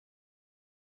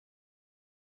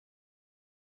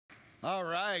All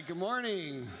right, good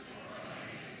morning.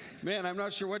 Man, I'm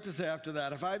not sure what to say after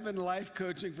that. If I've been life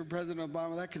coaching for President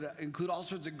Obama, that could include all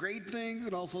sorts of great things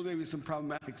and also maybe some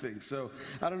problematic things. So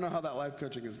I don't know how that life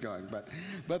coaching is going.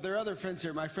 But there are other friends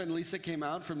here. My friend Lisa came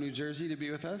out from New Jersey to be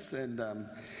with us. And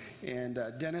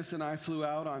Dennis and I flew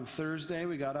out on Thursday.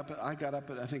 I got up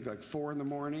at, I think, like 4 in the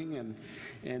morning.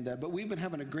 But we've been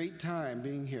having a great time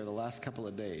being here the last couple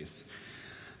of days.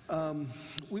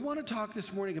 We want to talk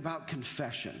this morning about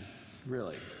confession,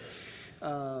 really.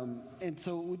 And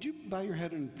so would you bow your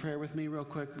head in prayer with me real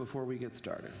quick before we get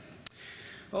started?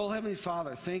 Oh, Heavenly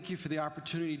Father, thank you for the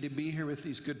opportunity to be here with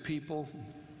these good people.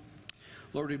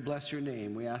 Lord, we bless your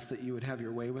name. We ask that you would have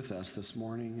your way with us this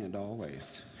morning and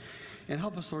always. And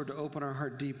help us, Lord, to open our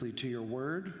heart deeply to your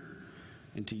word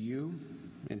and to you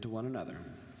and to one another.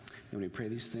 And we pray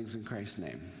these things in Christ's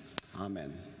name.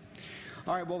 Amen.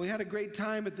 All right, well, we had a great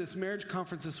time at this marriage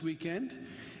conference this weekend.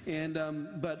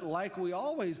 But like we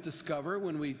always discover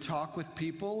when we talk with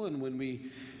people and when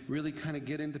we really kind of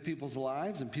get into people's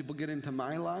lives and people get into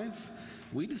my life,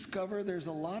 we discover there's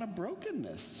a lot of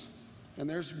brokenness. And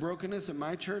there's brokenness at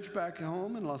my church back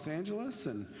home in Los Angeles,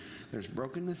 and there's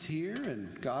brokenness here,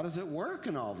 and God is at work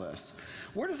in all this.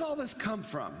 Where does all this come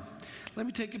from? Let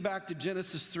me take you back to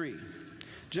Genesis 3.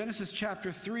 Genesis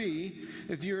chapter 3,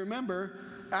 if you remember,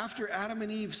 after Adam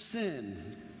and Eve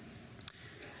sin,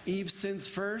 Eve sins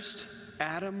first,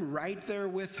 Adam right there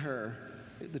with her.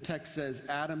 The text says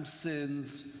Adam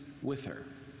sins with her.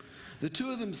 The two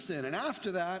of them sin, and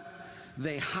after that,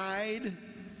 they hide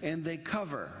and they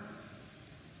cover.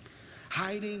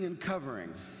 Hiding and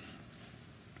covering.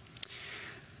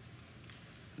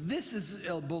 This is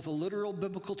both a literal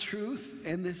biblical truth,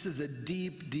 and this is a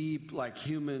deep, like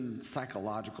human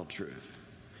psychological truth.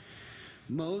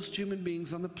 Most human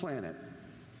beings on the planet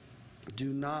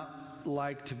do not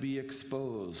like to be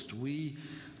exposed. We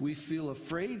feel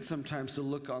afraid sometimes to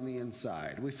look on the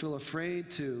inside. We feel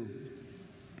afraid to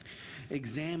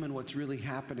examine what's really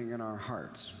happening in our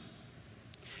hearts.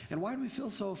 And why do we feel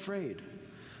so afraid?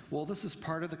 Well, this is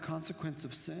part of the consequence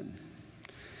of sin.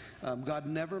 God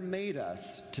never made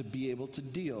us to be able to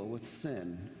deal with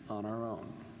sin on our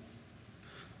own.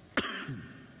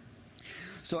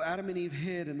 So Adam and Eve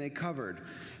hid and they covered.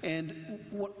 And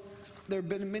there have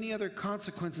been many other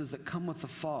consequences that come with the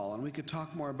fall, and we could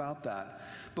talk more about that.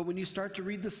 But when you start to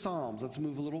read the Psalms, let's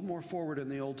move a little more forward in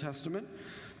the Old Testament,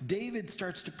 David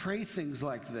starts to pray things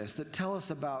like this that tell us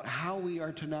about how we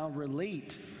are to now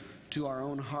relate to our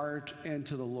own heart and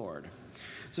to the Lord.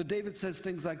 So David says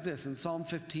things like this in Psalm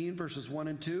 15, verses 1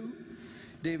 and 2.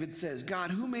 David says,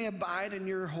 God, who may abide in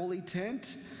your holy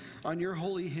tent, on your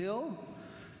holy hill?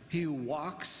 He who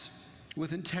walks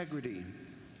with integrity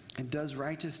and does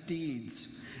righteous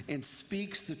deeds and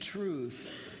speaks the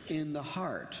truth in the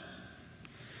heart.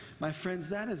 My friends,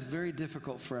 that is very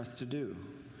difficult for us to do.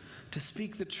 To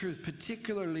speak the truth,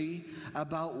 particularly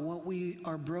about what we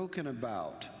are broken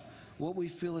about, what we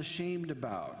feel ashamed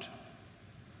about,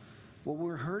 what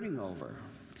we're hurting over.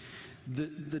 The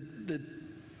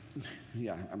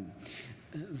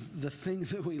thing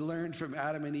that we learned from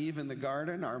Adam and Eve in the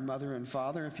garden, our mother and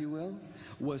father, if you will,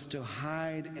 was to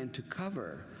hide and to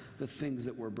cover the things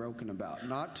that we're broken about,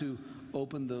 not to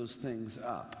open those things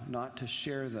up, not to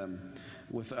share them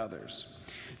with others.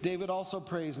 David also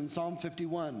prays in Psalm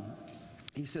 51.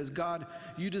 He says, God,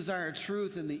 you desire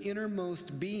truth in the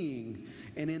innermost being,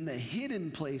 and in the hidden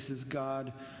places,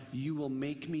 God, you will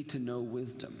make me to know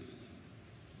wisdom.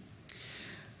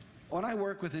 When I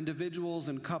work with individuals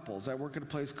and couples, I work at a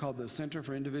place called the Center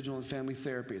for Individual and Family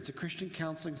Therapy. It's a Christian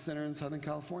counseling center in Southern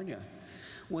California.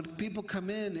 When people come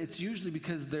in, it's usually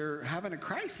because they're having a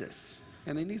crisis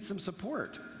and they need some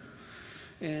support.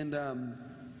 And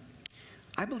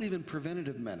I believe in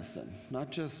preventative medicine, not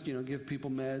just, give people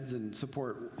meds and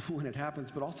support when it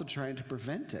happens, but also trying to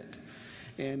prevent it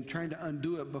and trying to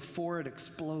undo it before it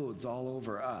explodes all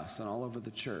over us and all over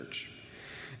the church.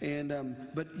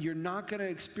 But you're not going to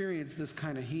experience this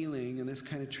kind of healing and this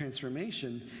kind of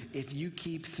transformation if you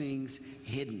keep things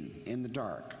hidden in the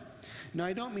dark. Now,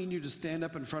 I don't mean you just stand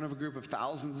up in front of a group of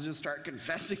thousands and just start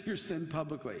confessing your sin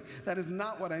publicly. That is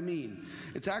not what I mean.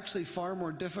 It's actually far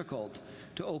more difficult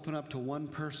to open up to one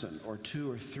person or two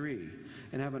or three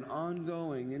and have an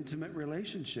ongoing, intimate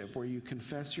relationship where you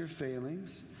confess your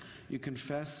failings, you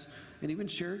confess and even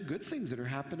share good things that are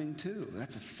happening too.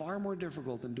 That's far more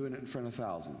difficult than doing it in front of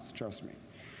thousands, trust me.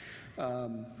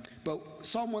 But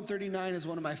Psalm 139 is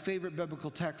one of my favorite biblical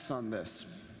texts on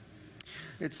this.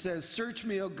 It says, search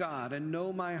me, O God, and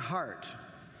know my heart.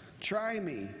 Try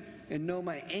me and know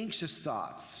my anxious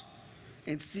thoughts,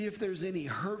 and see if there's any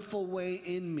hurtful way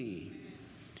in me,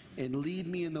 and lead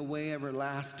me in the way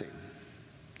everlasting.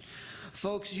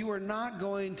 Folks, you are not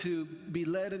going to be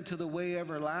led into the way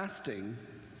everlasting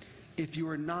if you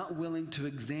are not willing to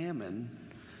examine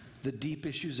the deep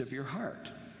issues of your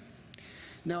heart.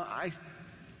 Now,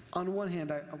 on one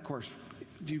hand, of course,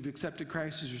 if you've accepted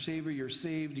Christ as your Savior, you're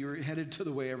saved, you're headed to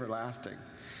the way everlasting.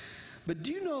 But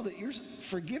do you know that your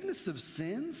forgiveness of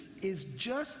sins is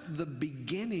just the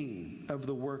beginning of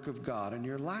the work of God in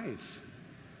your life?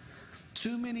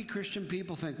 Too many Christian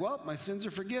people think, well, my sins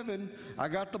are forgiven. I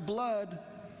got the blood.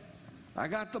 I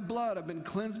got the blood. I've been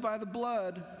cleansed by the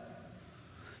blood.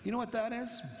 You know what that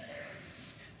is?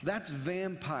 That's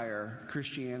vampire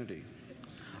Christianity.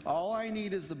 All I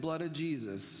need is the blood of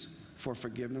Jesus for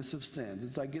forgiveness of sins.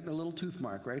 It's like getting a little tooth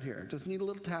mark right here. Just need a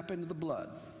little tap into the blood.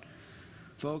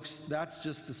 Folks, that's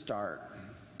just the start.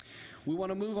 We want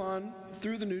to move on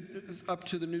through up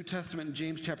to the New Testament in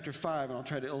James chapter 5, and I'll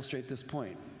try to illustrate this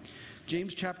point.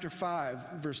 James chapter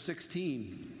 5, verse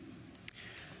 16.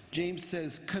 James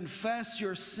says, confess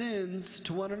your sins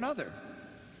to one another.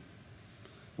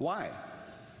 Why?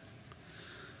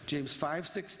 James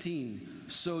 5:16,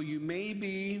 so you may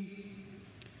be,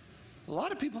 a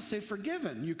lot of people say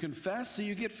forgiven. You confess so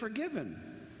you get forgiven.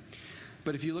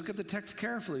 But if you look at the text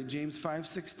carefully, James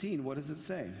 5:16, what does it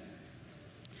say?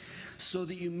 So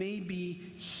that you may be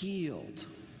healed.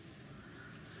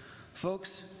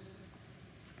 Folks,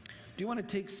 do you want to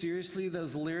take seriously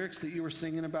those lyrics that you were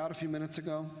singing about a few minutes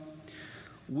ago?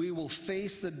 We will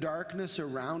face the darkness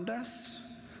around us.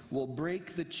 We'll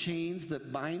break the chains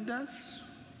that bind us.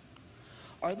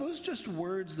 Are those just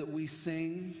words that we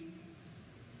sing?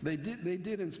 They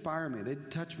did inspire me. They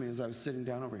did touch me as I was sitting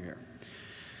down over here.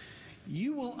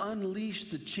 You will unleash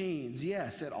the chains.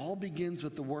 Yes, it all begins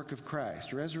with the work of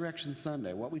Christ. Resurrection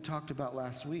Sunday, what we talked about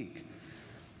last week.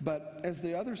 But as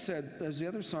the other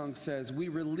song says, we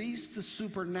release the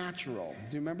supernatural.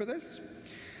 Do you remember this?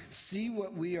 See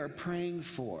what we are praying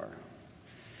for.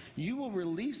 You will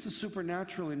release the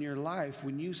supernatural in your life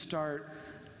when you start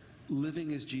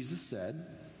living as Jesus said,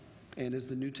 and as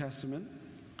the New Testament,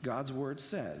 God's Word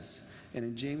says. And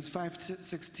in James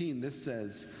 5:16, this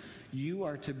says, you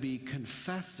are to be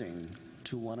confessing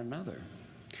to one another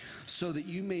so that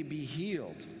you may be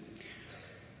healed.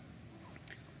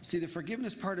 See, the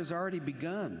forgiveness part has already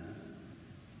begun.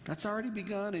 That's already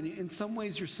begun, and in some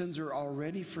ways your sins are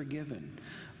already forgiven.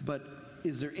 But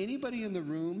is there anybody in the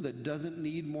room that doesn't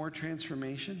need more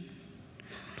transformation?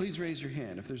 Please raise your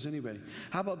hand if there's anybody.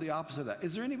 How about the opposite of that?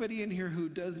 Is there anybody in here who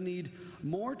does need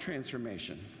more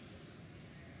transformation?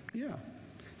 Yeah.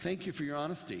 Thank you for your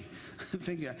honesty.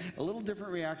 Thank you. A little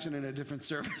different reaction in a different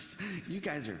service. You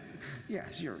guys are,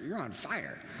 yes, you're on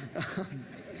fire.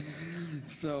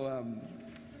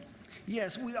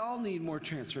 Yes, we all need more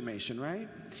transformation, right?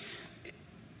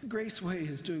 Graceway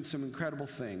is doing some incredible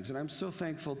things, and I'm so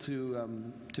thankful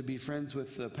to be friends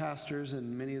with the pastors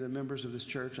and many of the members of this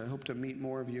church. I hope to meet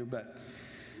more of you, but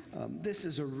this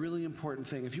is a really important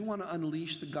thing. If you want to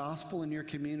unleash the gospel in your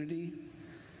community,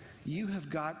 you have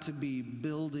got to be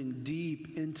building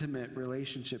deep, intimate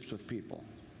relationships with people.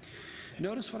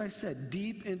 Notice what I said,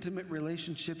 deep, intimate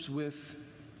relationships with,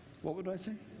 what would I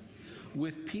say?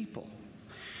 With people.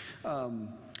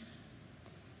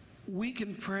 We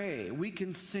can pray, we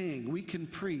can sing, we can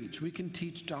preach, we can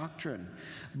teach doctrine,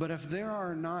 but if there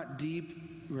are not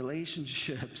deep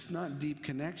relationships, not deep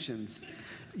connections,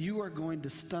 you are going to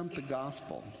stunt the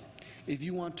gospel. If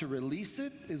you want to release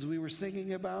it, as we were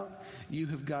singing about, you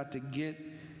have got to get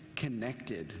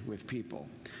connected with people.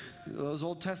 Those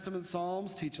Old Testament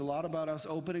Psalms teach a lot about us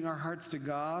opening our hearts to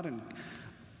God and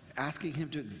asking Him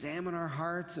to examine our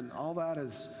hearts, and all that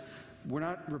is, we're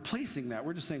not replacing that.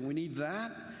 We're just saying we need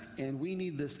that, and we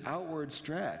need this outward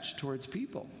stretch towards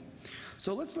people.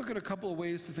 So let's look at a couple of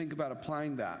ways to think about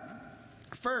applying that.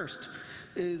 First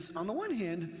is, on the one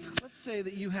hand, let's say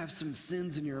that you have some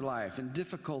sins in your life and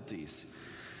difficulties.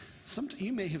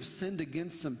 You may have sinned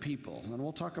against some people, and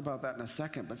we'll talk about that in a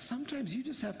second, but sometimes you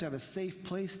just have to have a safe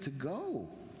place to go.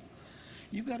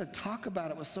 You've got to talk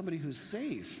about it with somebody who's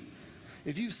safe.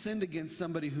 If you've sinned against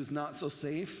somebody who's not so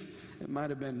safe, it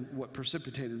might have been what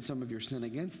precipitated some of your sin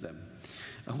against them,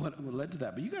 and what led to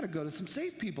that. But you got to go to some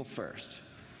safe people first.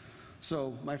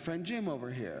 So my friend Jim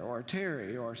over here, or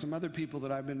Terry, or some other people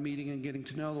that I've been meeting and getting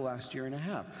to know the last year and a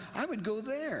half, I would go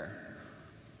there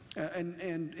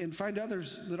and find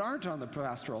others that aren't on the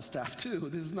pastoral staff too.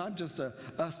 This is not just a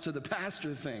us to the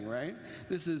pastor thing, right?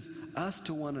 This is us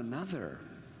to one another.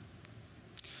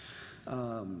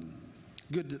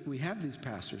 Good that we have these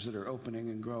pastors that are opening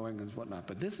and growing and whatnot,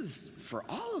 but this is for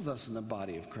all of us in the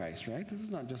body of Christ, right? This is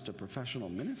not just a professional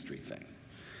ministry thing.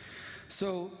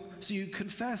 So you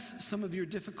confess some of your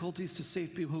difficulties to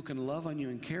safe people who can love on you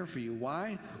and care for you.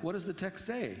 Why? What does the text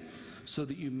say? So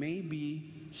that you may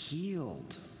be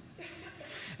healed.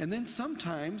 And then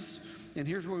sometimes, and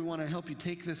here's where we want to help you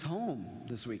take this home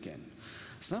this weekend.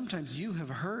 Sometimes you have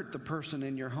hurt the person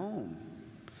in your home.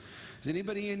 Has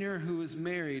anybody in here who is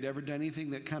married ever done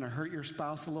anything that kind of hurt your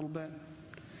spouse a little bit?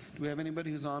 Do we have anybody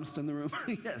who's honest in the room?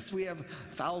 Yes, we have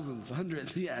thousands,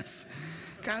 hundreds, yes.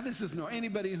 God, this is no.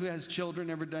 Anybody who has children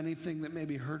ever done anything that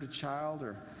maybe hurt a child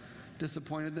or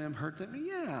disappointed them, hurt them?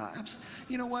 Yeah, absolutely.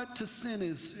 You know what? To sin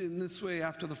is, in this way,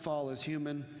 after the fall, is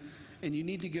human, and you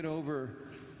need to get over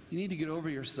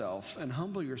yourself and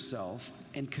humble yourself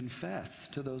and confess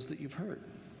to those that you've hurt.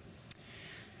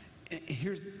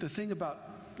 Here's the thing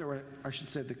about, or I should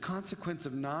say, the consequence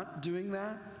of not doing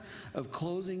that, of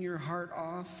closing your heart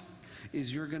off,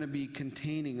 is you're going to be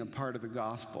containing a part of the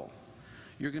gospel.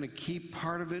 You're going to keep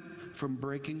part of it from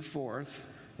breaking forth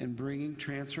and bringing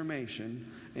transformation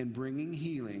and bringing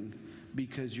healing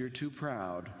because you're too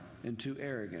proud and too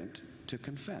arrogant to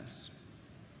confess.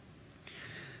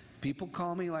 People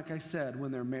call me, like I said,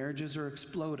 when their marriages are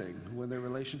exploding, when their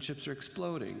relationships are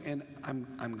exploding, and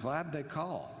I'm glad they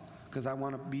call, because I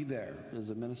want to be there. As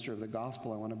a minister of the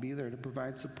gospel, I want to be there to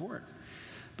provide support.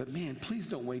 But man, please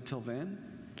don't wait till then.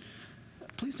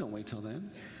 Please don't wait till then.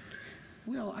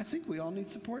 Well, I think we all need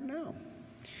support now.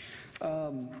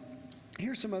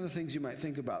 Here's some other things you might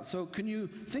think about. So can you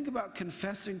think about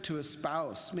confessing to a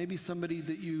spouse, maybe somebody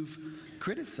that you've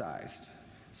criticized,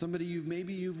 somebody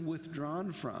you've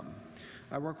withdrawn from?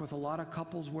 I work with a lot of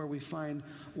couples where we find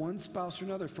one spouse or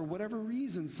another, for whatever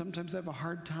reason, sometimes they have a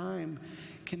hard time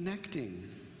connecting.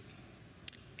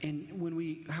 And when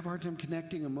we have a hard time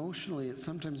connecting emotionally, it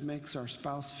sometimes makes our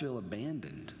spouse feel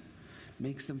abandoned,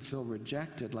 makes them feel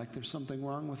rejected, like there's something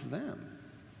wrong with them.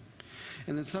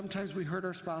 And then sometimes we hurt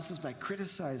our spouses by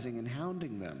criticizing and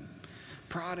hounding them,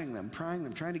 prodding them, prying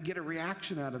them, trying to get a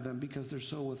reaction out of them because they're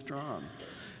so withdrawn.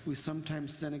 We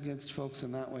sometimes sin against folks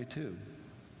in that way too.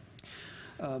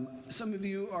 Some of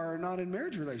you are not in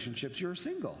marriage relationships. You're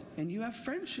single, and you have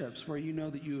friendships where you know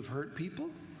that you have hurt people.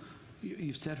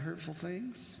 You've said hurtful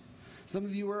things. Some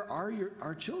of you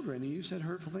are children, and you've said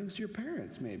hurtful things to your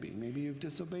parents, maybe. Maybe you've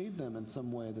disobeyed them in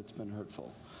some way that's been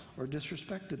hurtful or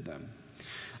disrespected them.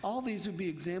 All these would be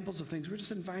examples of things. We're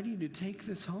just inviting you to take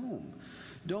this home.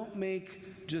 Don't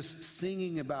make just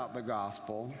singing about the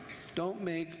gospel. Don't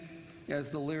make,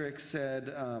 as the lyrics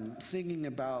said, singing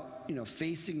about,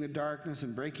 facing the darkness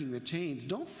and breaking the chains.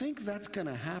 Don't think that's going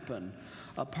to happen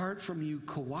apart from you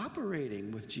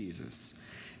cooperating with Jesus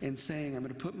and saying, I'm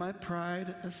going to put my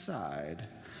pride aside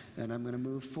and I'm going to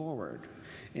move forward.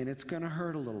 And it's going to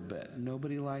hurt a little bit.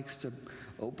 Nobody likes to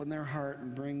open their heart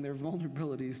and bring their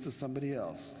vulnerabilities to somebody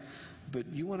else. But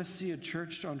you want to see a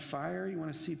church on fire? You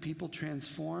want to see people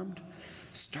transformed?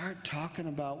 Start talking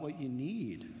about what you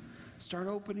need. Start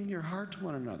opening your heart to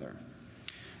one another.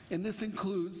 And this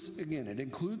includes, again, it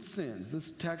includes sins.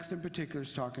 This text in particular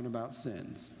is talking about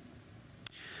sins.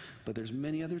 But there's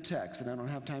many other texts, and I don't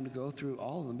have time to go through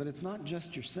all of them, but it's not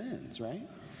just your sins, right?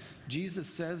 Jesus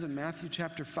says in Matthew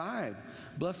chapter 5,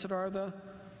 blessed are the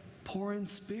poor in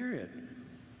spirit.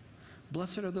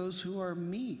 Blessed are those who are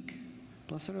meek.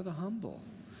 Blessed are the humble.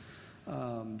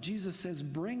 Jesus says,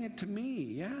 bring it to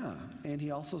me, yeah. And he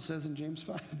also says in James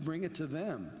 5, bring it to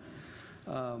them.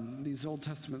 These Old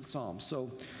Testament Psalms.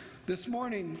 So this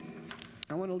morning,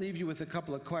 I want to leave you with a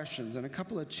couple of questions and a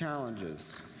couple of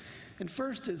challenges. And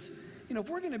first is, if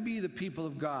we're going to be the people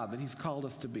of God that he's called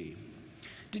us to be,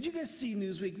 did you guys see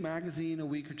Newsweek magazine a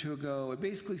week or two ago? It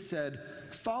basically said,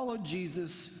 follow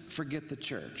Jesus, forget the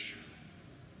church.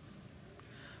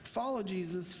 Follow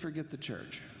Jesus, forget the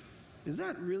church. Is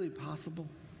that really possible?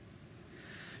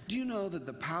 Do you know that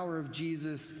the power of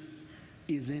Jesus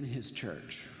is in his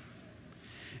church?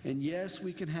 And yes,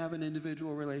 we can have an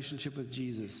individual relationship with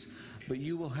Jesus, but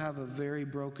you will have a very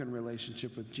broken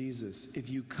relationship with Jesus if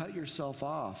you cut yourself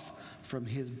off from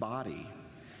his body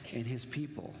and his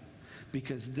people.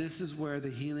 Because this is where the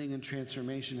healing and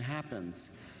transformation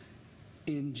happens,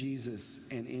 in Jesus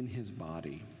and in his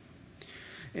body.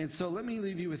 And so let me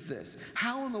leave you with this.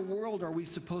 How in the world are we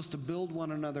supposed to build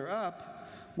one another up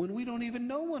when we don't even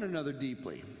know one another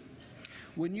deeply?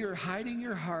 When you're hiding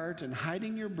your heart and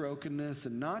hiding your brokenness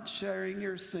and not sharing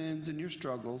your sins and your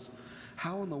struggles,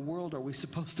 how in the world are we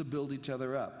supposed to build each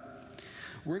other up?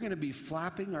 We're going to be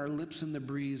flapping our lips in the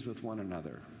breeze with one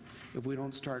another if we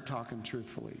don't start talking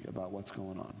truthfully about what's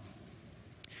going on.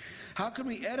 How can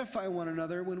we edify one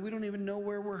another when we don't even know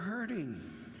where we're hurting?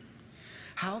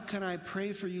 How can I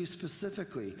pray for you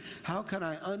specifically? How can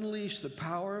I unleash the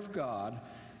power of God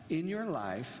in your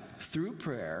life through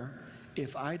prayer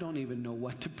if I don't even know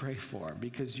what to pray for,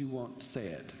 because you won't say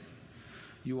it.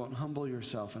 You won't humble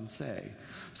yourself and say.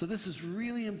 So this is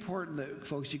really important that,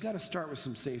 folks, you got to start with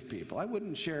some safe people. I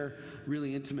wouldn't share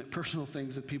really intimate personal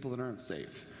things with people that aren't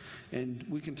safe. And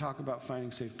we can talk about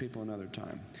finding safe people another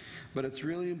time. But it's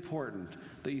really important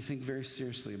that you think very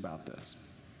seriously about this,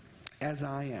 as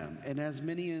I am, and as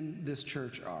many in this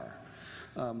church are.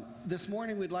 This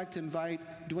morning we'd like to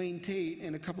invite Dewayne Tate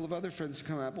and a couple of other friends to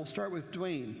come up. We'll start with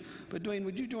Dewayne. But Dewayne,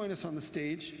 would you join us on the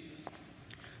stage?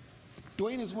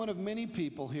 Dewayne is one of many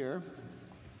people here.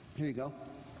 Here you go.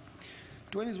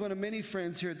 Dewayne is one of many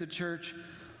friends here at the church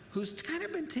who's kind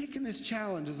of been taking this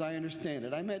challenge, as I understand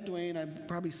it. I met Dewayne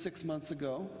probably 6 months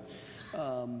ago.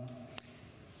 And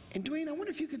Dewayne, I wonder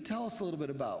if you could tell us a little bit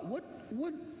about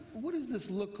what does this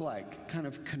look like, kind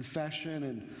of confession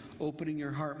and opening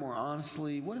your heart more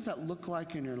honestly? What does that look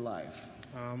like in your life?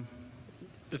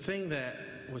 The thing that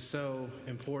was so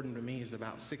important to me is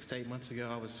about 6 to 8 months ago,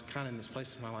 I was kind of in this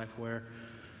place in my life where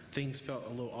things felt a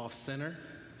little off-center.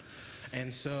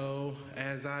 And so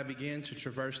as I began to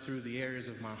traverse through the areas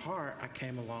of my heart, I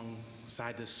came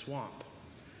alongside this swamp,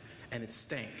 and it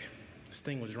stank. This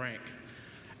thing was rank.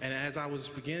 And as I was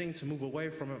beginning to move away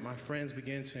from it, my friends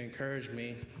began to encourage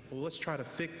me, well, let's try to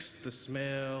fix the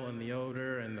smell and the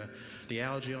odor and the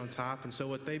algae on top. And so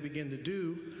what they began to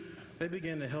do, they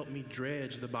began to help me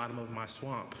dredge the bottom of my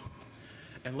swamp.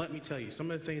 And let me tell you, some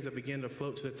of the things that began to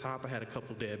float to the top, I had a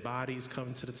couple dead bodies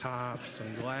coming to the top,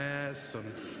 some glass,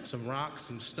 some rocks,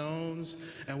 some stones.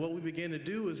 And what we began to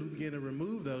do is we began to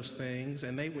remove those things,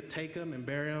 and they would take them and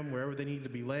bury them wherever they needed to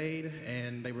be laid,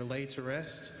 and they were laid to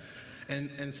rest.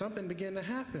 And something began to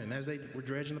happen as they were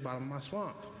dredging the bottom of my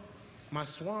swamp. My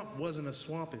swamp wasn't a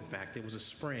swamp, in fact. It was a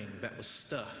spring that was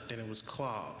stuffed, and it was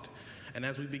clogged. And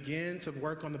as we began to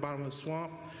work on the bottom of the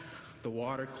swamp, the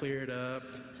water cleared up,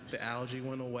 the algae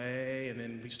went away, and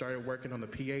then we started working on the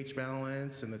pH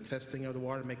balance and the testing of the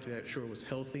water, making sure it was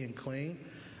healthy and clean.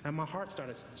 And my heart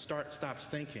stopped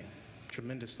stinking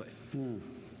tremendously.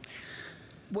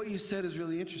 What you said is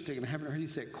really interesting, and I haven't heard you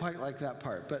say it quite like that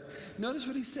part. But notice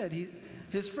what he said.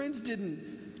 His friends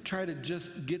didn't try to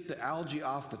just get the algae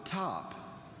off the top.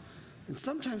 And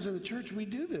sometimes in the church we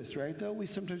do this, right, though? We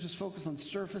sometimes just focus on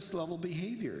surface level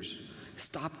behaviors.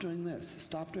 Stop doing this,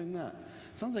 stop doing that.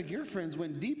 Sounds like your friends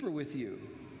went deeper with you,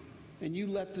 and you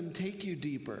let them take you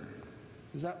deeper.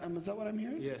 Is that what I'm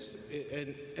hearing? Yes,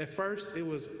 and at first it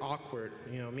was awkward.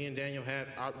 You know, me and Daniel had,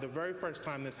 the very first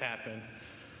time this happened,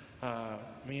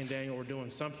 me and Daniel were doing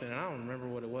something, and I don't remember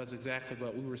what it was exactly,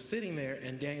 but we were sitting there,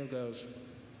 and Daniel goes,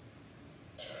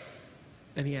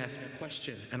 and he asked me a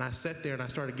question, and I sat there and I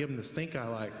started giving the stink eye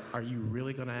like, are you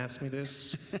really going to ask me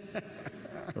this?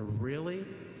 Really?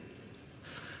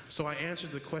 So I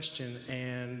answered the question,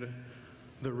 and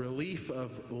the relief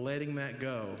of letting that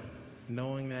go,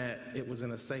 knowing that it was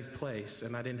in a safe place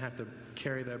and I didn't have to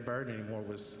carry that burden anymore,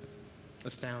 was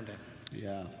astounding.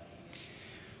 Yeah.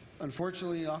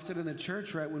 Unfortunately, often in the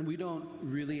church, right, when we don't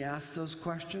really ask those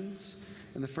questions,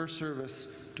 in the first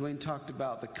service, Dewayne talked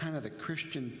about the kind of the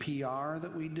Christian PR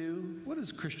that we do. What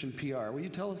is Christian PR? Will you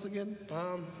tell us again?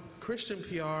 Christian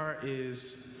PR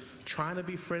is trying to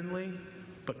be friendly,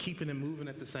 but keeping it moving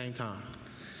at the same time.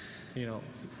 You know,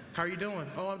 how are you doing?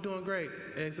 Oh, I'm doing great.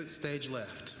 Exit stage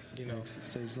left. You know, exit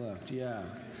stage left. Yeah,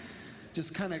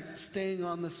 just kind of staying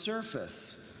on the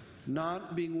surface,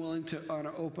 not being willing to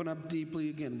open up deeply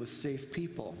again with safe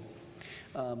people.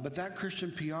 But that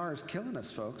Christian PR is killing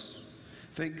us, folks.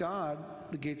 Thank God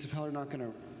the gates of hell are not going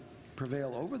to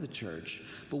prevail over the church,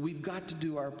 but we've got to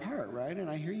do our part, right? And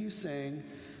I hear you saying,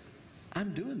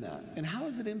 I'm doing that. And how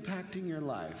is it impacting your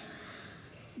life?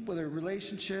 Whether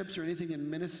relationships or anything in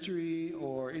ministry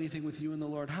or anything with you and the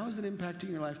Lord, how is it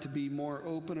impacting your life to be more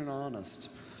open and honest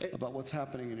about what's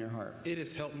happening in your heart? It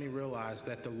has helped me realize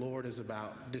that the Lord is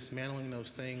about dismantling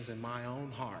those things in my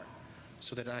own heart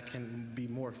so that I can be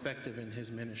more effective in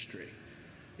His ministry.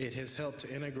 It has helped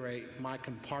to integrate my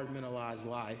compartmentalized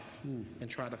life and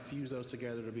try to fuse those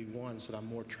together to be one so that I'm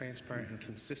more transparent and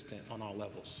consistent on all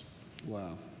levels.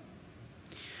 Wow.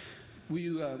 Will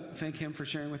you thank him for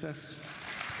sharing with us?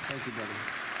 Thank you, brother.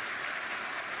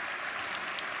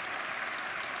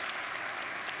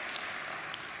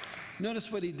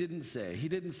 Notice what he didn't say. He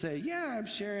didn't say, yeah, I'm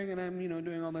sharing and I'm,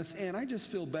 doing all this, and I just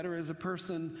feel better as a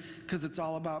person because it's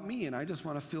all about me and I just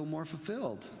want to feel more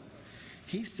fulfilled.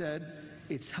 He said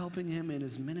it's helping him in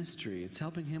his ministry. It's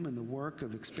helping him in the work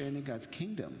of expanding God's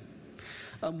kingdom.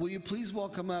 Will you please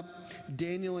welcome up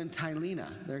Daniel and Tylena?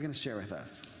 They're going to share with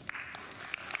us.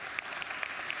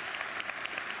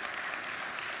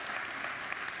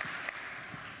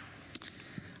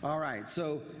 All right,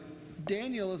 so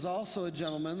Daniel is also a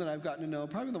gentleman that I've gotten to know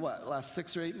probably in the last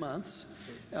 6 or 8 months,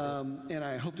 and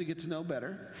I hope to get to know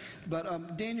better.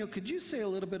 But Daniel, could you say a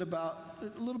little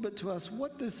bit to us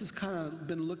what this has kind of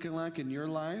been looking like in your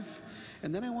life?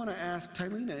 And then I want to ask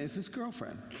Tylena, is his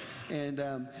girlfriend? And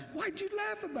why'd you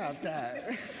laugh about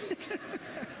that?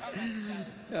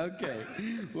 Okay,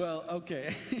 well,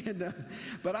 okay.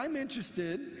 But I'm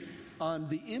interested on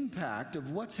the impact of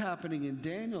what's happening in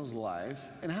Daniel's life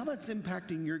and how that's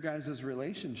impacting your guys'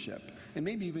 relationship and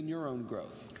maybe even your own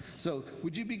growth. So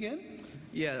would you begin?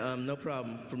 Yeah, no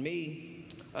problem. For me,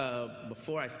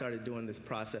 before I started doing this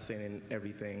processing and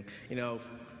everything,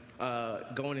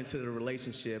 going into the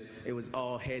relationship, it was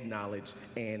all head knowledge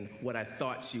and what I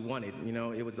thought she wanted.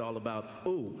 It was all about,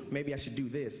 ooh, maybe I should do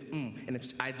this. And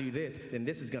if I do this, then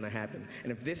this is going to happen.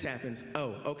 And if this happens,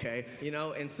 oh, okay.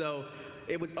 And so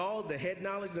it was all the head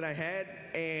knowledge that I had.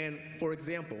 And for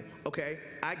example, okay,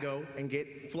 I go and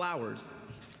get flowers.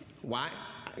 Why?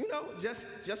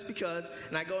 Just because,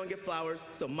 and I go and get flowers.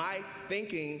 So I'm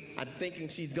thinking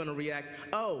she's gonna react,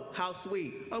 oh, how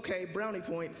sweet. Okay, brownie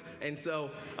points. And so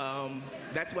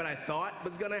that's what I thought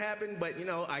was gonna happen. But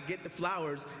I get the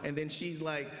flowers, and then she's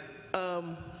like,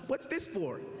 what's this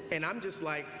for? And I'm just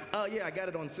like, oh yeah, I got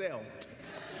it on sale.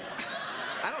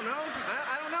 I don't know.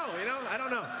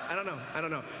 I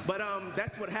don't know. But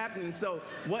that's what happened. And so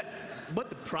what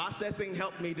the processing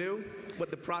helped me do. What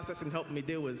the processing helped me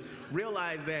do was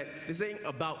realize that this ain't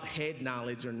about head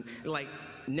knowledge or like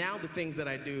now the things that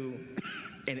I do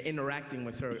and interacting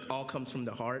with her all comes from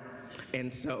the heart.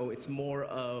 And so it's more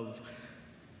of,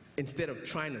 instead of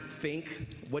trying to think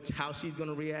how she's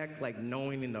gonna react, like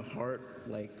knowing in the heart,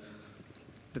 like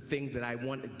the things that I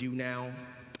want to do now,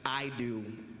 I do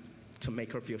to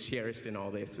make her feel cherished in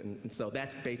all this. And so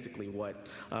that's basically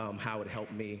how it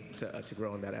helped me to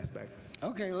grow in that aspect.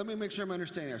 Okay, let me make sure I'm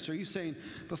understanding. So are you saying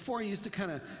before you used to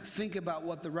kind of think about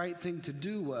what the right thing to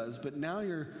do was, but now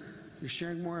you're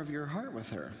sharing more of your heart with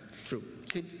her? True.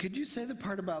 Could you say the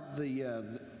part about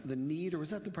the need, or was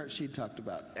that the part she talked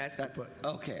about? That's the part.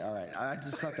 Okay, all right. I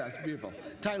just thought that was beautiful.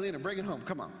 Tylena, bring it home.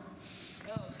 Come on.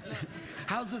 Oh,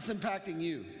 how's this impacting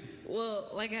you? Well,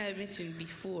 like I had mentioned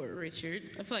before, Richard,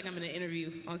 I feel like I'm in an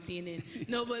interview on CNN.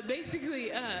 No, but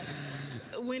basically,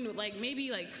 when maybe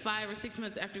 5 or 6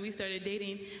 months after we started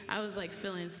dating, I was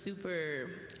feeling super,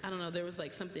 I don't know, there was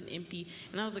something empty.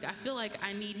 And I was I feel like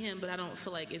I need him, but I don't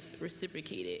feel like it's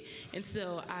reciprocated. And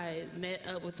so I met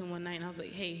up with him one night and I was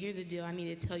like, hey, here's the deal. I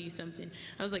need to tell you something.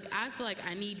 I was I feel like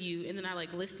I need you. And then I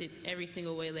listed every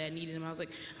single way that I needed him. I was I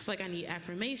feel like I need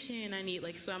affirmation. I need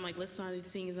so I'm listing all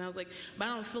these things. And I was but I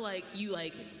don't feel like you I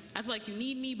feel like you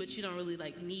need me, but you don't really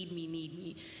need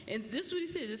me. And this is what he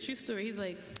said. It's a true story. He's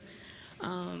I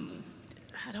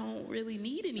don't really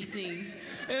need anything.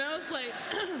 And I was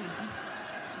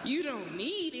you don't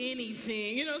need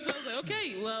anything, so I was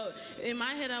okay, well, in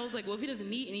my head, I was well, if he doesn't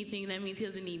need anything, that means he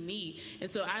doesn't need me. And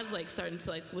so I was starting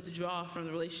to withdraw from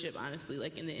the relationship, honestly,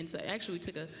 in the inside. Actually, we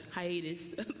took a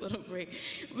hiatus, a little break.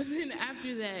 But then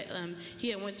after that, he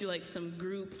had went through some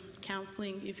group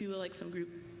counseling, if you will, some group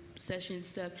session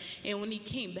stuff. And when he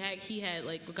came back, he had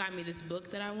got me this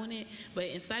book that I wanted, but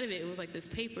inside of it, it was this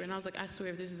paper. And I was I swear,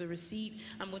 if this is a receipt,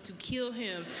 I'm going to kill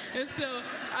him. And so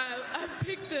I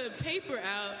picked the paper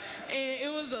out, and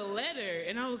it was a letter.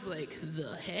 And I was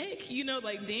the heck?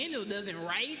 Daniel doesn't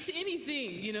write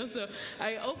anything, So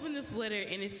I opened this letter,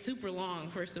 and it's super long,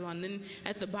 first of all. And then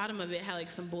at the bottom of it had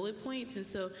some bullet points. And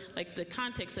so the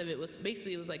context of it was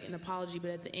basically, it was an apology, but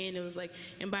at the end, it was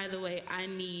and by the way, I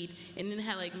need, and then it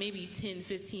had maybe 10,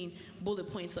 15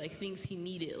 bullet points, things he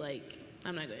needed,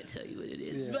 I'm not going to tell you what it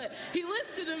is, yeah. But he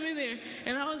listed them in there,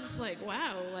 and I was just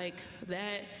wow,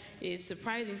 that is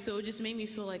surprising. So it just made me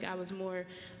feel I was more,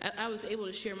 I was able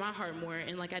to share my heart more,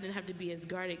 and I didn't have to be as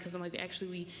guarded, because I'm actually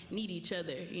we need each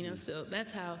other, So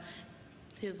that's how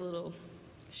his little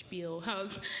spiel, how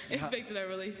it's affected our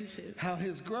relationship. How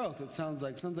his growth, it sounds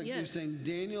like yeah. You're saying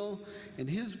Daniel and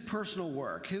his personal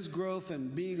work, his growth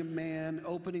and being a man,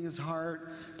 opening his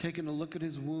heart, taking a look at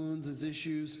his wounds, his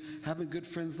issues, having good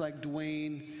friends like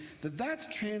Dewayne, that's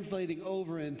translating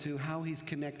over into how he's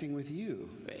connecting with you.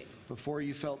 Right. Before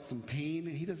you felt some pain,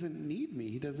 he doesn't need me,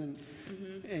 he doesn't,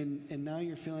 and now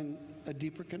you're feeling a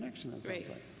deeper connection, it sounds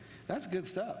like. That's good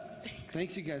stuff.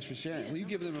 Thanks you guys for sharing. Will you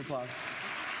give them applause?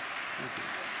 Thank you.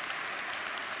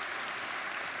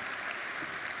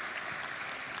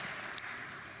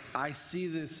 I see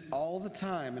this all the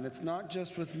time, and it's not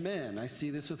just with men. I see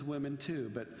this with women too.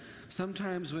 But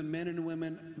sometimes when men and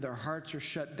women, their hearts are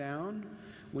shut down,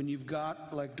 when you've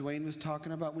got, Dewayne was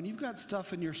talking about, when you've got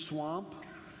stuff in your swamp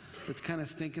that's kind of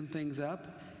stinking things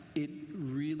up, it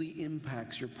really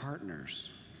impacts your partners.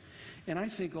 And I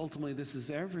think ultimately this is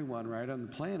everyone, right, on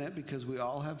the planet, because we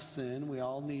all have sin, we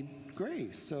all need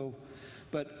grace. So,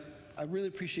 but I really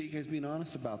appreciate you guys being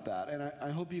honest about that. And I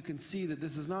hope you can see that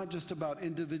this is not just about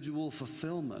individual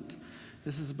fulfillment.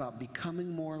 This is about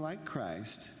becoming more like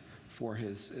Christ for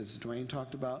his, as Dewayne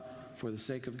talked about, for the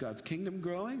sake of God's kingdom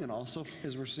growing, and also,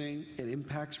 as we're seeing, it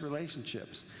impacts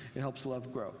relationships. It helps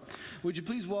love grow. Would you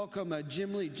please welcome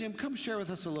Jim Lee. Jim, come share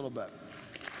with us a little bit.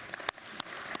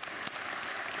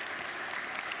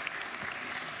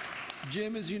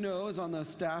 Jim, as you know, is on the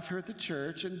staff here at the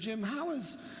church. And Jim, how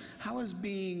is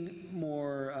being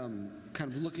more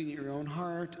kind of looking at your own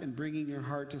heart and bringing your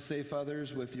heart to save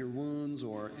others with your wounds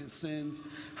or sins,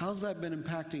 how's that been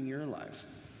impacting your life?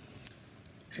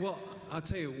 Well, I'll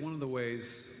tell you one of the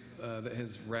ways that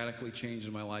has radically changed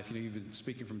in my life. You know, you've been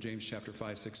speaking from James chapter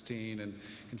 5:16, and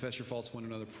confess your faults to one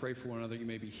another, pray for one another, you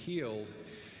may be healed.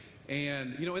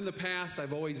 And, you know, in the past,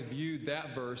 I've always viewed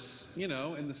that verse, you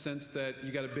know, in the sense that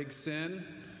you got a big sin,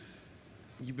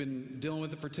 you've been dealing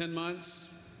with it for 10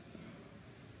 months,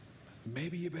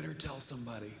 maybe you better tell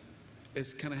somebody.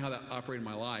 It's kind of how that operated in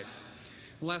my life.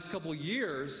 In the last couple of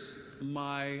years,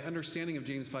 my understanding of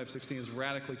James 5:16 has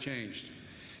radically changed.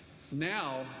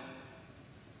 Now,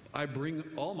 I bring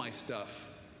all my stuff.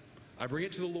 I bring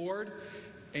it to the Lord,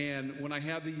 and when I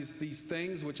have these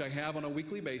things, which I have on a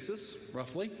weekly basis,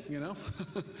 roughly, you know,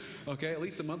 okay, at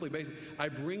least a monthly basis, I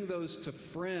bring those to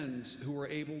friends who are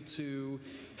able to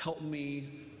help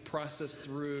me process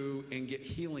through and get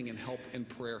healing and help in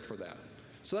prayer for that.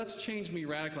 So that's changed me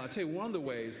radically. I'll tell you one of the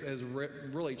ways that has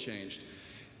really changed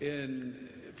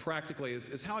practically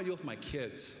is how I deal with my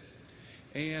kids.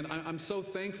 And I'm so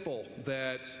thankful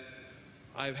that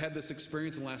I've had this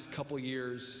experience in the last couple of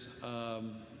years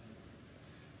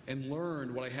and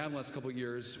learned what I had in the last couple of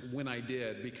years when I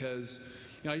did. Because,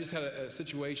 you know, I just had a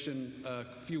situation a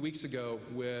few weeks ago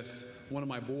with one of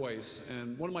my boys.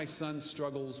 And one of my sons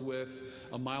struggles with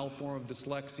a mild form of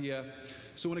dyslexia.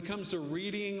 So when it comes to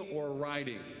reading or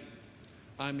writing,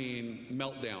 I mean,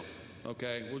 meltdown,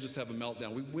 okay? We'll just have a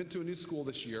meltdown. We went to a new school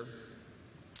this year.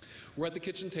 We're at the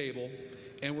kitchen table,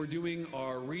 and we're doing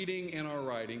our reading and our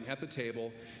writing at the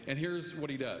table, and here's what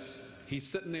he does. He's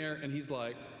sitting there, and he's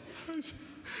like,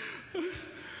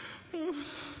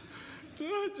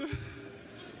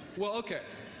 well, okay.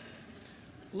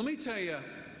 Let me tell you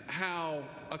how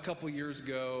a couple years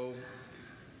ago,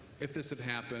 if this had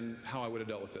happened, how I would have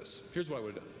dealt with this. Here's what I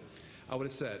would have done. I would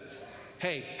have said,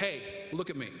 hey, look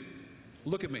at me.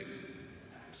 Look at me.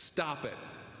 Stop it.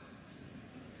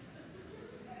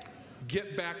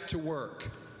 Get back to work.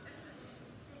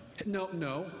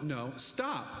 No,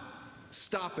 stop.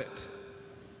 Stop it.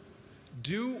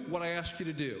 Do what I asked you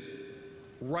to do.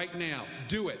 Right now.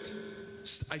 Do it.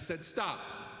 I said stop.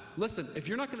 Listen, if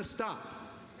you're not going to stop.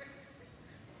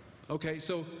 Okay,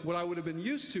 so what I would have been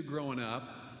used to growing up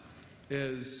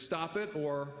is stop it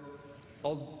or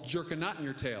I'll jerk a knot in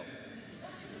your tail.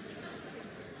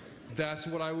 That's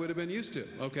what I would have been used to,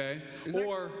 okay?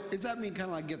 Does that mean kind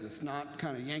of like get the snot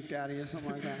kind of yanked out of you,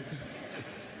 something like that?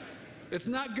 It's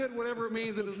not good, whatever it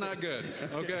means, it is not good,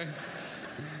 okay?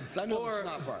 So I know the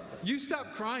snot part. You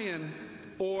stop crying,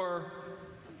 or...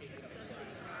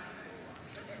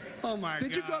 Oh my God.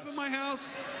 Did you go up in my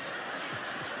house?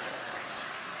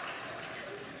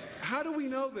 How do we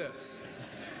know this?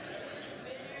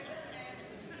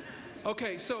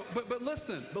 Okay, so but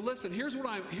listen. Here's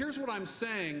what I'm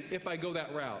saying. If I go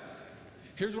that route,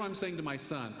 here's what I'm saying to my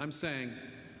son. I'm saying,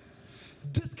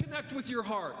 disconnect with your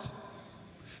heart.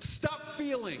 Stop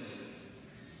feeling.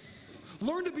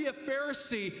 Learn to be a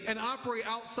Pharisee and operate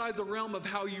outside the realm of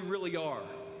how you really are.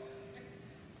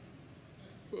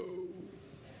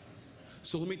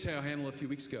 So let me tell you how I handled it a few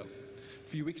weeks ago. A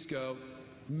few weeks ago,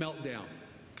 meltdown.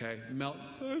 Okay,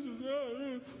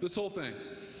 this whole thing.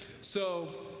 So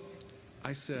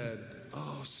I said,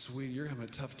 oh, sweetie, you're having a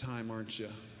tough time, aren't you?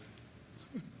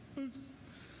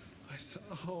 I said,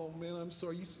 oh, man, I'm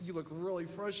sorry. You look really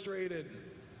frustrated.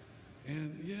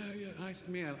 And yeah, I said,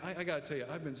 man, I got to tell you,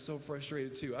 I've been so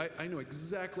frustrated too. I know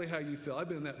exactly how you feel. I've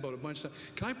been in that boat a bunch of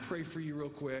times. Can I pray for you real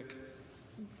quick?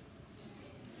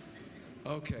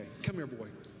 Okay, come here, boy.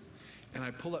 And I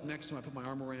pull up next to him, I put my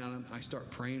arm around him, I start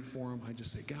praying for him. I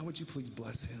just say, God, would you please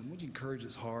bless him? Would you encourage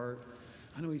his heart?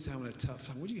 I know he's having a tough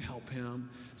time. Would you help him?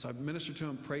 So I minister to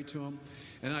him, pray to him.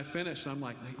 And I finished, and I'm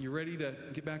like, you ready to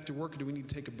get back to work, or do we need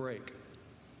to take a break?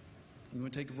 You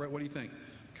want to take a break? What do you think?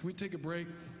 Can we take a break?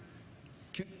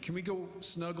 Can we go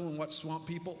snuggle and watch Swamp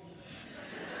People?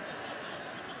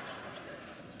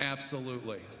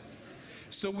 Absolutely.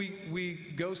 So we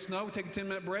go snow, we take a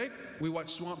 10-minute break, we watch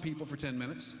Swamp People for 10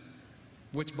 minutes,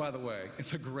 which, by the way,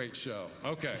 is a great show.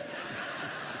 Okay.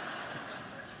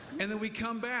 And then we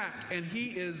come back, and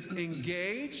he is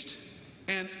engaged,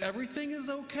 and everything is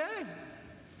okay.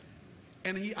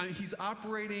 And he's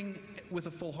operating with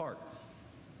a full heart.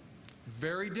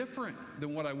 Very different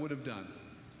than what I would have done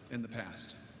in the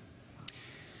past.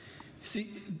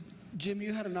 See, Jim,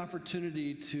 you had an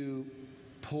opportunity to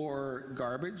pour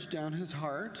garbage down his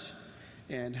heart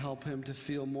and help him to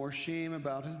feel more shame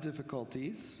about his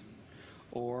difficulties.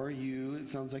 Or it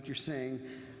sounds like you're saying,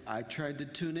 I tried to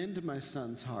tune into my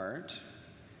son's heart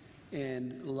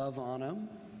and love on him,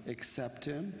 accept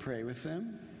him, pray with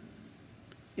him.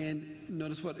 And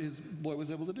notice what his boy was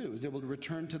able to do. He was able to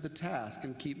return to the task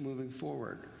and keep moving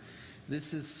forward.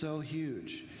 This is so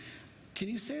huge. Can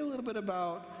you say a little bit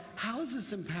about how is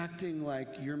this impacting, like,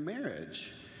 your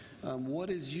marriage? What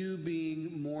is you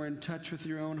being more in touch with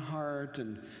your own heart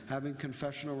and having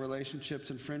confessional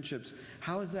relationships and friendships?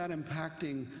 How is that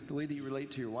impacting the way that you relate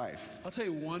to your wife? I'll tell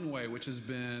you one way, which has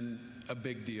been a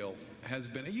big deal,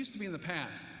 it used to be in the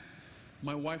past.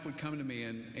 My wife would come to me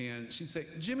and she'd say,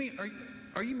 Jimmy,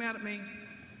 are you mad at me?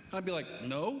 I'd be like,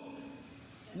 no,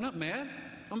 I'm not mad.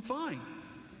 I'm fine.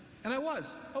 And I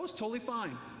was totally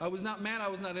fine. I was not mad. I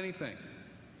was not anything.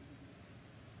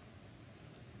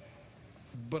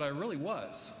 But I really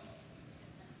was.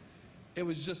 It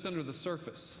was just under the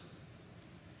surface.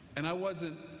 And I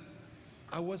wasn't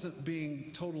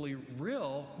being totally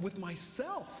real with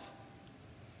myself.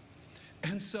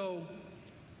 And so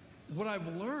what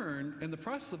I've learned in the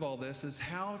process of all this is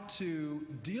how to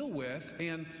deal with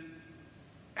and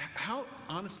how,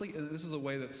 honestly, and this is a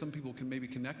way that some people can maybe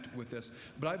connect with this,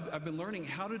 but I've been learning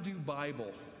how to do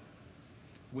Bible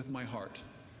with my heart.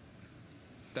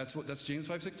 That's James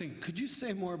 5:16. Could you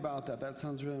say more about that? That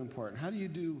sounds really important. How do you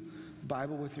do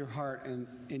Bible with your heart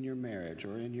in your marriage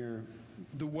or in your...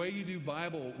 The way you do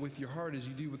Bible with your heart is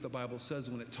you do what the Bible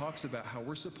says when it talks about how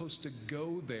we're supposed to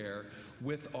go there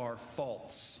with our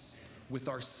faults, with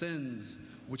our sins,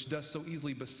 which does so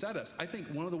easily beset us. I think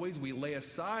one of the ways we lay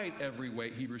aside every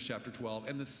weight, Hebrews chapter 12,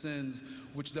 and the sins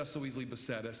which does so easily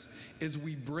beset us, is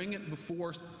we bring it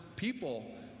before people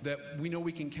that we know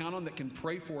we can count on, that can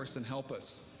pray for us and help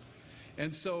us.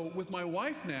 And so with my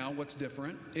wife now, what's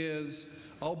different is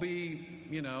I'll be,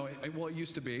 well, it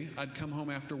used to be, I'd come home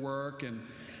after work and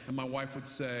my wife would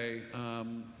say,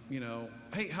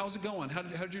 hey, how's it going? How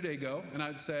did your day go? And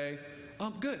I'd say,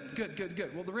 good.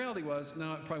 Well, the reality was,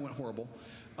 no, it probably went horrible.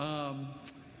 But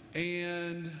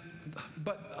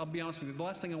I'll be honest with you, the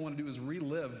last thing I want to do is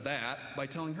relive that by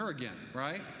telling her again,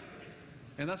 right?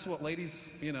 And that's what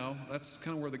ladies, that's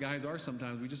kind of where the guys are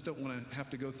sometimes. We just don't want to have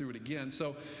to go through it again.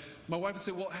 So my wife would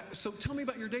say, well, so tell me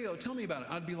about your day, though. Tell me about it.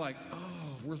 I'd be like, oh,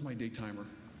 where's my day timer?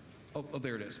 Oh,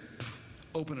 there it is.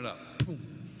 Open it up.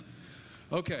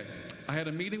 Okay, I had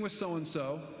a meeting with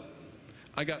so-and-so.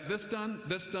 I got this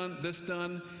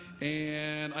done,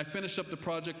 and I finished up the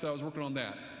project that I was working on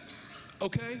that.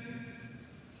 Okay?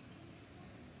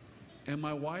 And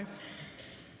my wife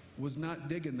was not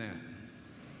digging that.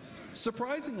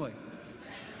 Surprisingly.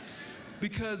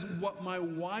 Because what my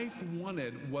wife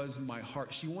wanted was my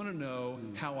heart. She wanted to know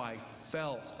how I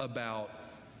felt about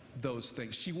those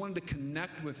things. She wanted to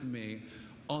connect with me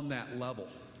on that level.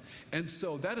 And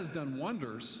so that has done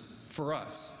wonders for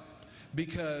us.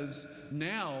 Because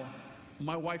now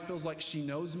my wife feels like she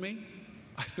knows me.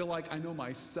 I feel like I know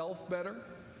myself better.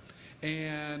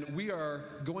 And we are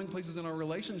going places in our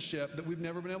relationship that we've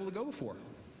never been able to go before.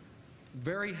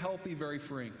 Very healthy, very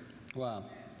freeing. Wow.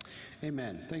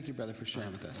 Amen. Thank you, brother, for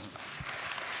sharing with us.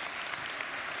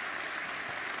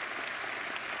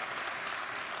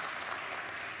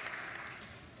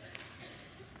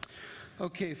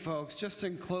 Okay, folks, just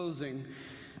in closing,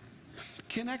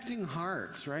 connecting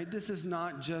hearts, right? This is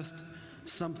not just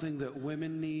something that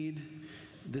women need.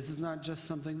 This is not just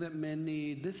something that men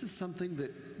need. This is something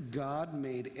that God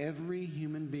made every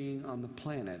human being on the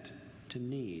planet to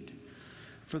need.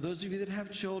 For those of you that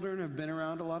have children, have been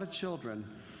around a lot of children,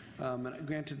 and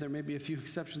granted there may be a few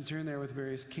exceptions here and there with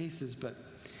various cases, but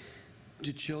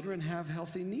do children have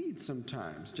healthy needs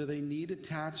sometimes? Do they need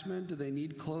attachment? Do they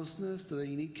need closeness? Do they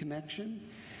need connection?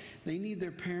 They need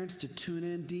their parents to tune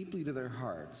in deeply to their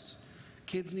hearts.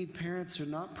 Kids need parents who are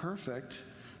not perfect,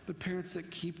 but parents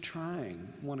that keep trying,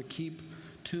 want to keep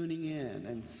tuning in.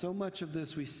 And so much of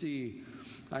this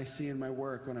I see in my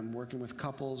work when I'm working with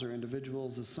couples or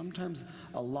individuals, is sometimes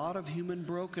a lot of human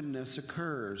brokenness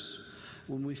occurs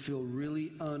when we feel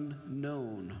really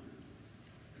unknown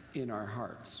in our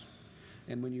hearts.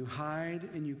 And when you hide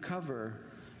and you cover,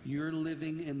 you're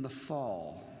living in the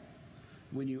fall.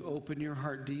 When you open your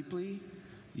heart deeply,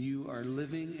 you are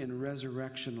living in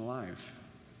resurrection life.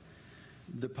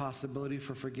 The possibility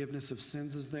for forgiveness of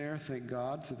sins is there, thank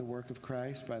God, through the work of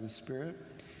Christ by the Spirit.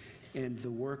 And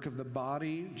the work of the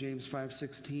body, James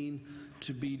 5:16,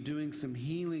 to be doing some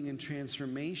healing and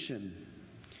transformation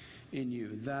in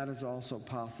you. That is also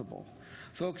possible.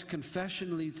 Folks,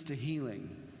 confession leads to healing.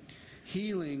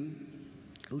 Healing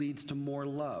leads to more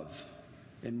love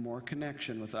and more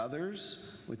connection with others,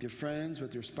 with your friends,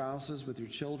 with your spouses, with your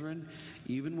children,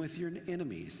 even with your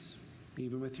enemies,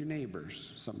 even with your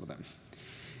neighbors, some of them.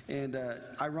 And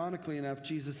ironically enough,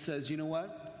 Jesus says, you know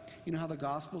what? You know how the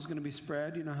gospel is going to be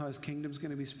spread? You know how his kingdom is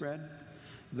going to be spread?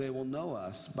 They will know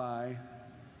us by,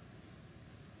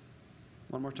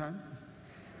 one more time?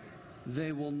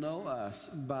 They will know us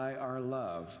by our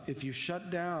love. If you shut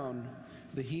down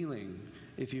the healing,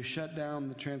 if you shut down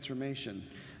the transformation,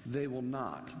 they will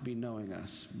not be knowing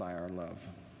us by our love.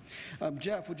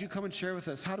 Jeff, would you come and share with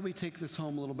us, how do we take this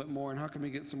home a little bit more, and how can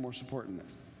we get some more support in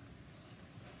this?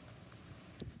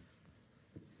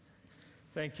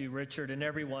 Thank you, Richard, and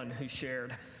everyone who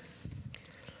shared.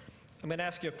 I'm going to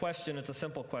ask you a question. It's a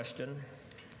simple question.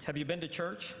 Have you been to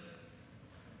church?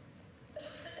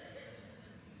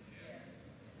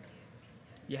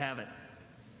 You haven't.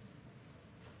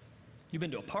 You've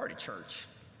been to a party church.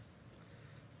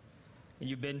 And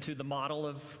you've been to the model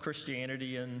of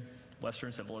Christianity and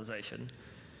Western civilization,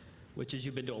 which is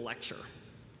you've been to a lecture.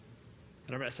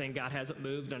 And I'm not saying God hasn't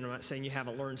moved, and I'm not saying you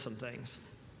haven't learned some things.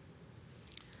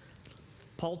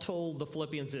 Paul told the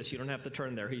Philippians this, you don't have to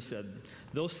turn there. He said,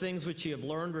 those things which you have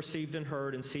learned, received, and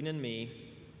heard, and seen in me,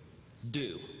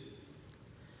 do.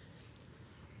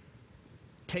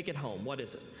 Take it home. What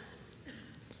is it?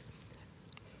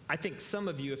 I think some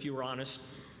of you, if you were honest,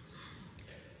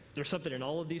 there's something in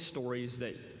all of these stories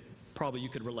that probably you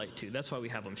could relate to. That's why we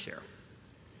have them share.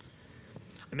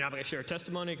 I'm not going to share a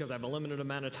testimony because I have a limited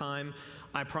amount of time.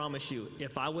 I promise you,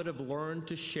 if I would have learned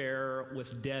to share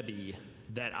with Debbie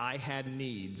that I had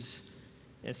needs,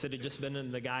 instead of just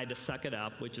being the guy to suck it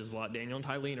up, which is what Daniel and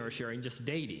Tylene are sharing, just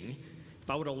dating, if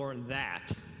I would have learned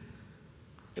that,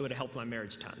 it would have helped my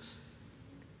marriage tons.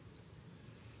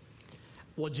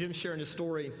 Well, Jim's sharing his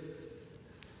story.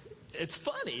 It's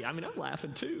funny. I mean, I'm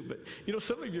laughing too, but you know,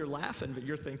 some of you are laughing, but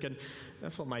you're thinking,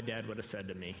 that's what my dad would have said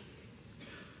to me.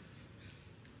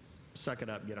 Suck it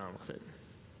up, get on with it.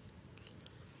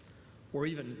 Or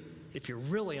even, if you're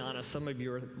really honest, some of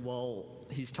you are, well,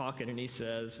 he's talking and he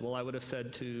says, well, I would have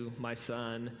said to my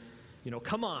son, you know,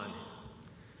 come on.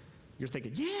 You're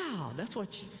thinking, yeah, that's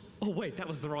what you, oh wait, that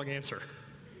was the wrong answer.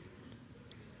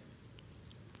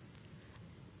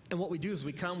 And what we do is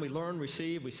we come, we learn,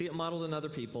 receive, we see it modeled in other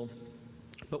people.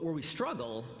 But where we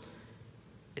struggle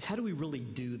is how do we really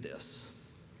do this?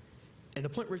 And the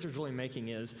point Richard's really making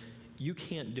is you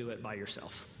can't do it by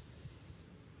yourself.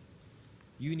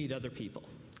 You need other people.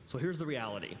 So here's the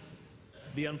reality,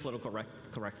 the unpolitical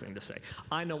correct thing to say.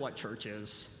 I know what church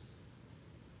is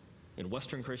in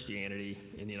Western Christianity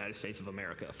in the United States of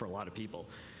America for a lot of people.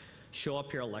 Show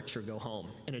up here, a lecture, go home.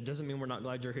 And it doesn't mean we're not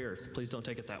glad you're here. Please don't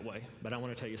take it that way. But I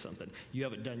want to tell you something. You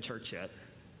haven't done church yet.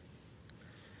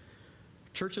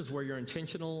 Church is where you're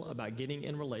intentional about getting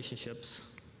in relationships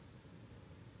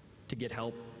to get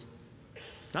help.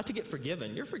 Not to get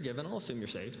forgiven. You're forgiven. I'll assume you're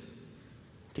saved.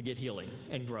 To get healing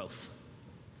and growth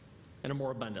and a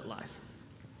more abundant life.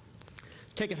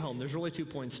 Take it home. There's really 2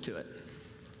 points to it.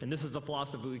 And this is the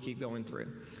philosophy we keep going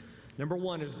through. Number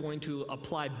one is going to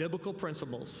apply biblical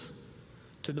principles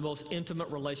to the most intimate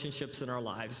relationships in our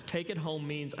lives. Take it home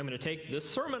means I'm going to take this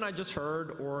sermon I just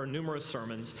heard or numerous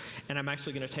sermons, and I'm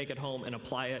actually going to take it home and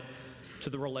apply it to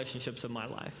the relationships in my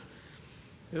life.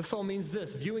 This all means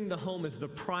this, viewing the home as the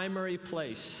primary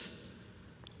place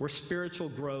where spiritual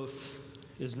growth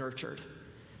is nurtured.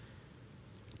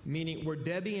 Meaning where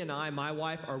Debbie and I, my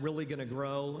wife, are really going to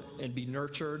grow and be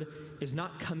nurtured is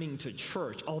not coming to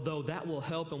church, although that will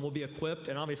help and we'll be equipped,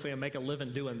 and obviously I make a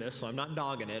living doing this, so I'm not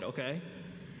dogging it, okay?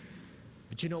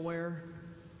 But you know where?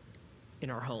 In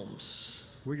our homes.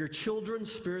 Where your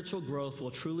children's spiritual growth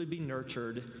will truly be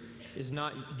nurtured is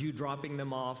not you dropping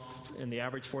them off, and the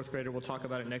average fourth grader, we'll talk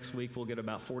about it next week, will get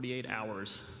about 48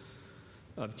 hours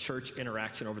of church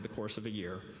interaction over the course of a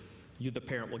year. You, the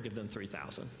parent, will give them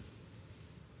 3,000.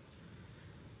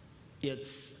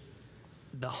 It's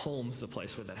the home's the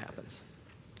place where that happens.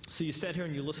 So you sit here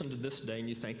and you listen to this today and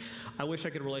you think, I wish I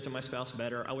could relate to my spouse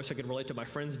better. I wish I could relate to my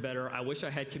friends better. I wish I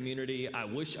had community. I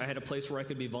wish I had a place where I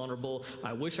could be vulnerable.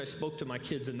 I wish I spoke to my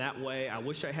kids in that way. I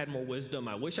wish I had more wisdom.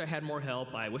 I wish I had more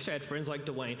help. I wish I had friends like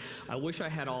Dewayne. I wish I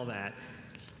had all that.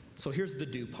 So here's the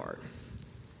do part.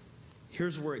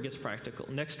 Here's where it gets practical.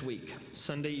 Next week,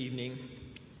 Sunday evening,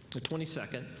 the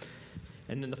 22nd,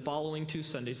 and then the following 2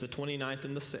 Sundays, the 29th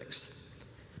and the 6th,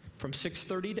 from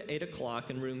 6:30 to 8 o'clock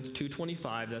in room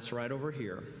 225, that's right over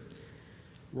here,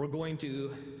 we're going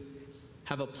to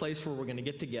have a place where we're going to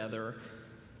get together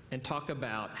and talk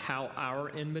about how our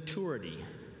immaturity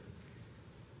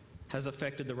has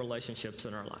affected the relationships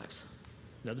in our lives.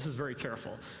 Now, this is very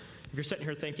careful. If you're sitting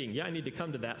here thinking, yeah, I need to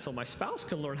come to that so my spouse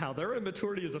can learn how their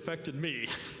immaturity has affected me.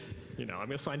 I'm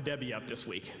going to sign Debbie up this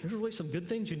week. There's really some good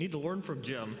things you need to learn from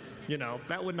Jim.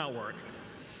 That would not work.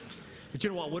 But you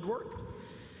know what would work?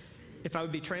 If I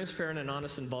would be transparent and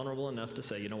honest and vulnerable enough to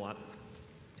say, you know what?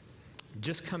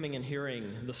 Just coming and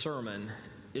hearing the sermon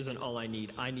isn't all I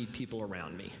need. I need people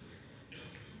around me.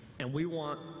 And we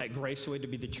want at Graceway to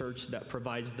be the church that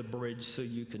provides the bridge so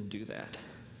you can do that.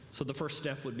 So the first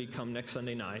step would be come next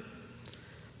Sunday night.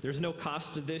 There's no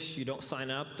cost to this. You don't sign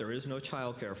up. There is no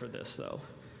childcare for this, though.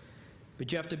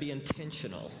 But you have to be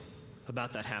intentional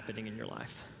about that happening in your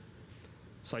life.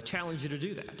 So I challenge you to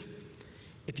do that.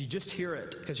 If you just hear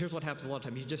it, because here's what happens a lot of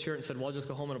times. You just hear it and said, well, I'll just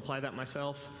go home and apply that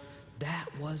myself. That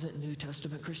wasn't New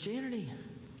Testament Christianity.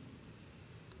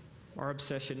 Our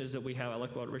obsession is that we have, I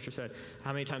like what Richard said,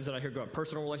 how many times did I hear go,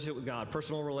 personal relationship with God,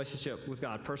 personal relationship with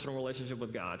God, personal relationship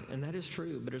with God. And that is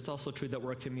true, but it's also true that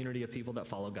we're a community of people that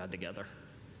follow God together,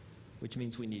 which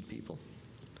means we need people.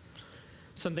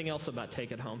 Something else about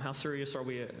Take It Home. How serious are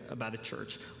we about a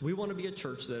church? We want to be a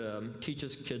church that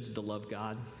teaches kids to love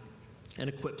God and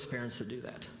equips parents to do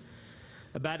that.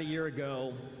 About a year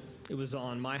ago, it was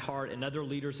on my heart and other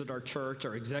leaders at our church,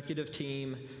 our executive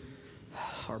team,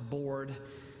 our board.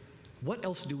 What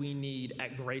else do we need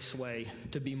at Graceway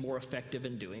to be more effective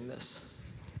in doing this?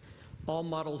 All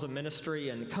models of ministry,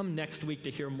 and come next week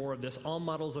to hear more of this, all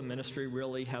models of ministry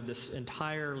really have this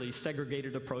entirely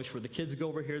segregated approach where the kids go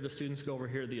over here, the students go over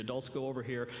here, the adults go over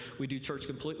here. We do church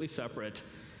completely separate.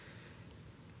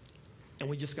 And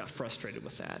we just got frustrated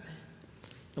with that.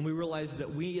 And we realized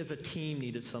that we as a team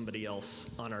needed somebody else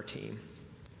on our team.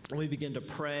 And we began to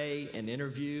pray and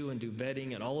interview and do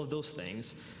vetting and all of those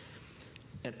things.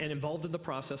 And involved in the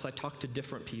process, I talked to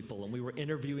different people, and we were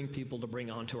interviewing people to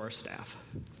bring onto our staff.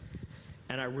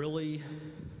 And I really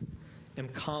am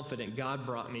confident God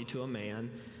brought me to a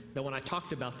man that when I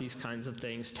talked about these kinds of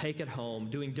things, Take It Home,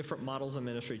 doing different models of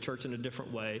ministry, church in a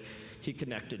different way, he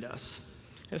connected us.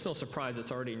 And it's no surprise,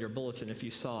 it's already in your bulletin if you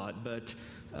saw it, but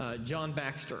John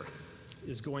Baxter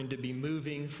is going to be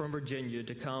moving from Virginia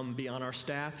to come be on our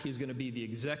staff. He's going to be the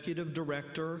executive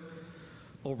director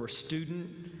over student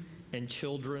and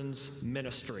children's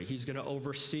ministry. He's going to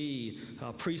oversee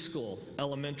preschool,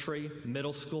 elementary,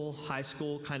 middle school, high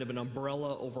school, kind of an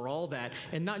umbrella over all that,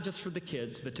 and not just for the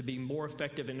kids, but to be more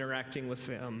effective interacting with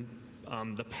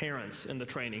the parents in the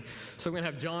training. So we're going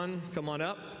to have John come on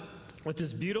up with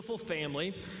his beautiful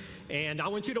family, and I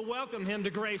want you to welcome him to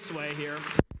Graceway here.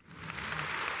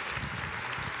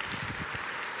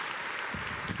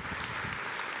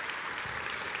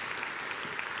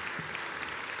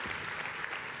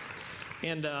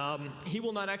 And he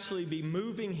will not actually be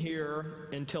moving here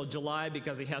until July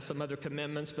because he has some other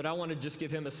commitments, but I want to just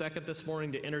give him a second this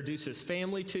morning to introduce his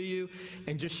family to you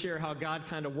and just share how God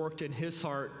kind of worked in his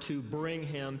heart to bring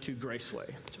him to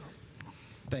Graceway.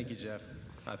 Thank you, Jeff.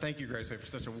 Thank you, Graceway, for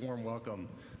such a warm welcome.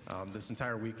 This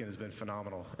entire weekend has been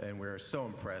phenomenal, and we're so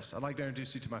impressed. I'd like to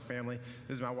introduce you to my family.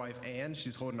 This is my wife, Ann.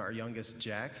 She's holding our youngest,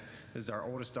 Jack. This is our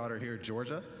oldest daughter here,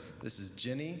 Georgia. This is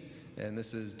Jenny, and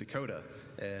this is Dakota.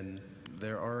 And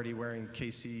they're already wearing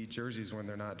KC jerseys when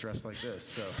they're not dressed like this.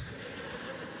 So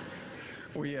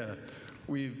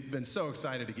we've been so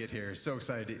excited to get here, so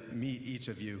excited to meet each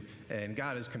of you. And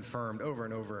God has confirmed over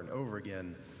and over and over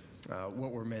again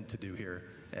what we're meant to do here.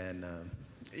 And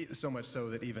so much so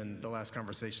that even the last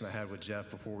conversation I had with Jeff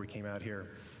before we came out here,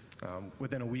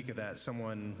 within a week of that,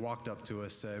 someone walked up to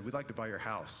us, said, "We'd like to buy your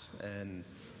house." And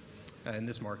in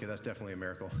this market, that's definitely a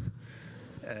miracle.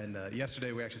 And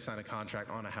yesterday, we actually signed a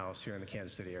contract on a house here in the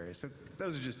Kansas City area. So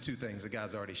those are just two things that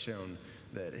God's already shown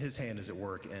that his hand is at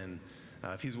work. And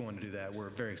if he's willing to do that, we're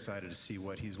very excited to see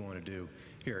what he's willing to do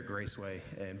here at Graceway,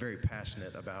 and very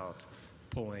passionate about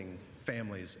pulling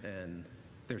families and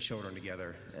their children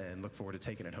together, and look forward to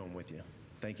taking it home with you.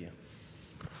 Thank you.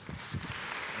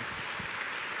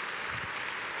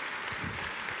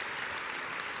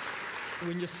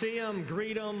 When you see them,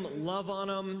 greet them, love on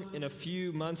them. In a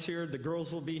few months here, the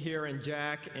girls will be here, and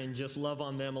Jack, and just love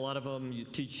on them. A lot of them, you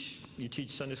teach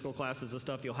Sunday school classes and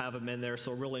stuff, you'll have them in there,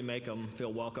 so really make them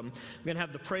feel welcome. We're going to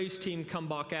have the praise team come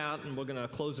back out, and we're going to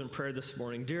close in prayer this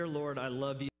morning. Dear Lord, I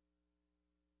love you.